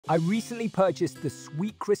I recently purchased the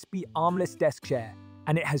Sweetcrispy Armless Desk Chair,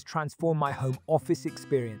 and it has transformed my home office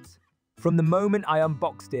experience. From the moment I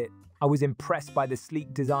unboxed it, I was impressed by the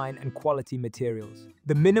sleek design and quality materials.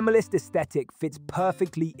 The minimalist aesthetic fits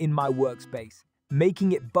perfectly in my workspace,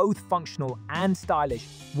 making it both functional and stylish.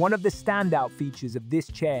 One of the standout features of this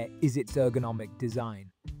chair is its ergonomic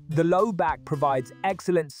design. The low back provides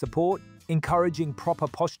excellent support, encouraging proper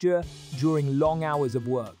posture during long hours of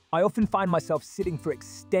work. I often find myself sitting for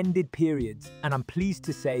extended periods, and I'm pleased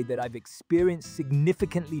to say that I've experienced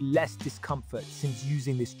significantly less discomfort since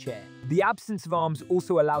using this chair. The absence of arms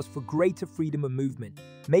also allows for greater freedom of movement,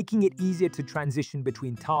 making it easier to transition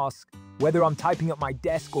between tasks, whether I'm typing at my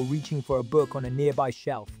desk or reaching for a book on a nearby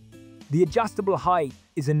shelf. The adjustable height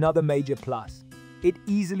is another major plus. It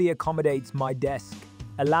easily accommodates my desk,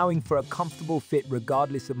 allowing for a comfortable fit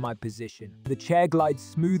regardless of my position. The chair glides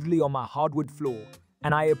smoothly on my hardwood floor,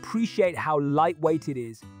 and I appreciate how lightweight it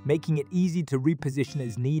is, making it easy to reposition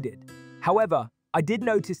as needed. However, I did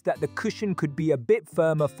notice that the cushion could be a bit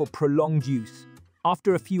firmer for prolonged use.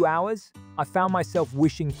 After a few hours, I found myself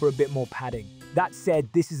wishing for a bit more padding. That said,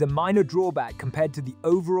 this is a minor drawback compared to the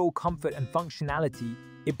overall comfort and functionality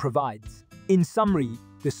it provides. In summary,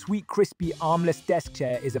 the Sweetcrispy Armless Desk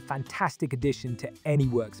Chair is a fantastic addition to any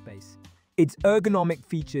workspace. Its ergonomic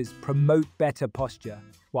features promote better posture,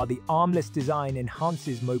 while the armless design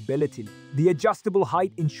enhances mobility. The adjustable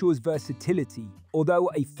height ensures versatility,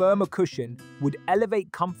 although a firmer cushion would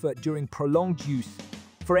elevate comfort during prolonged use.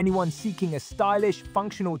 For anyone seeking a stylish,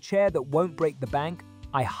 functional chair that won't break the bank,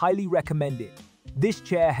 I highly recommend it. This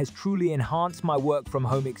chair has truly enhanced my work from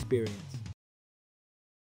home experience.